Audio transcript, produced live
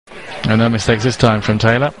And no mistakes this time from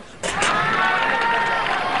Taylor.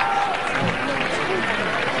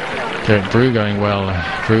 Derek Brew going well.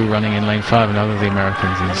 Brew running in lane 5, another of the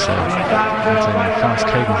Americans is maintaining fast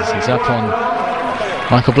cadences. He's up on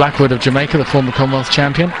Michael Blackwood of Jamaica, the former Commonwealth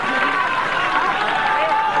champion.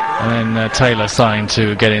 And then Taylor starting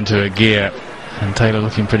to get into a gear. And Taylor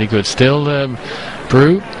looking pretty good still.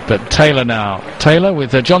 Brew, but Taylor now. Taylor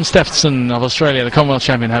with John Steffensen of Australia, the Commonwealth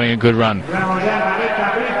champion, having a good run.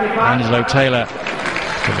 Angelo Taylor.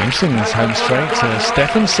 Interesting, this home straight.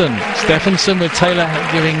 Steffensen with Taylor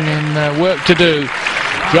giving him work to do.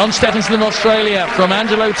 John Steffensen of Australia from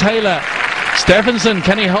Angelo Taylor. Steffensen,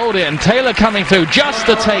 can he hold it? And Taylor coming through just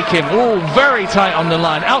to take him. Oh, very tight on the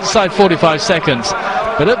line, outside 45 seconds.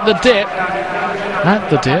 But at the dip,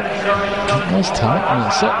 it was tight, and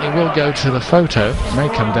it certainly will go to the photo. It may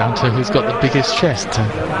come down to who's got the biggest chest.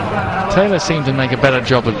 Taylor seemed to make a better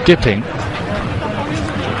job of dipping.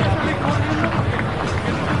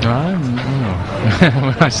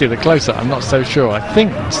 When I see the close-up, I'm not so sure. I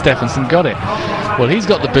think Steffensen got it. Well, he's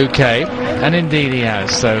got the bouquet, and indeed he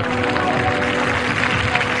has. So